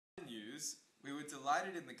We were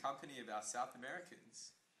delighted in the company of our South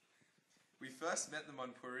Americans. We first met them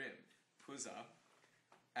on Purim, Puza,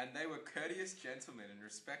 and they were courteous gentlemen and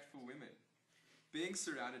respectful women. Being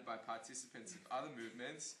surrounded by participants of other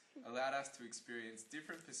movements allowed us to experience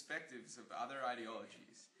different perspectives of other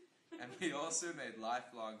ideologies, and we also made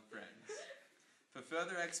lifelong friends. For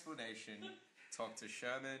further explanation, talk to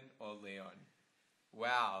Sherman or Leon.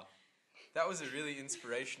 Wow, that was a really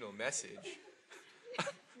inspirational message.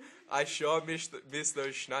 I sure miss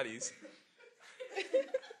those shnatties.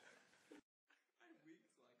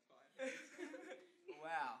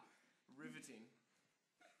 Wow, riveting.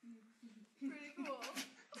 Pretty cool.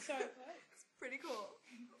 Sorry, what? It's pretty cool.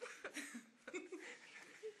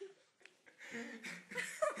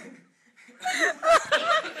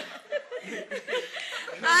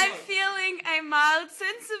 I'm feeling a mild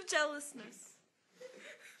sense of jealousness.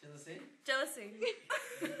 Jealousy? Jealousy.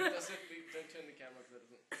 Don't turn the camera because it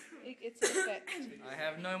doesn't. It's an effect. I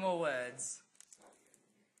have no more words.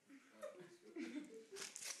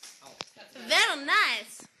 Very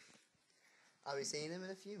nice. I'll be seeing them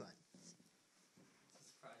in a few months.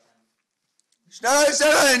 Snow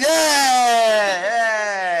 7!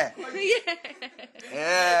 Yeah! Yeah.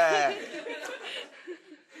 Yeah!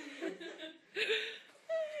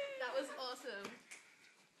 That was awesome.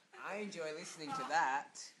 I enjoy listening to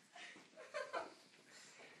that.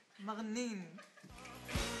 Marnin.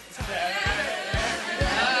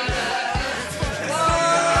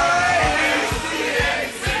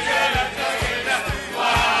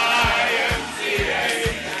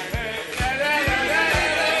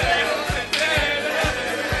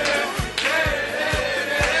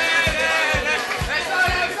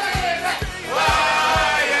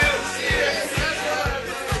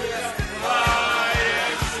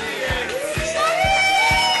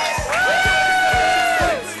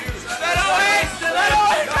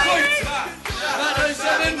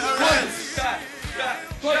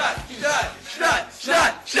 Shnat! Shnat!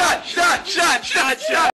 Shnat! Shnat! Shnat! Shnat! Shnat! Shnat!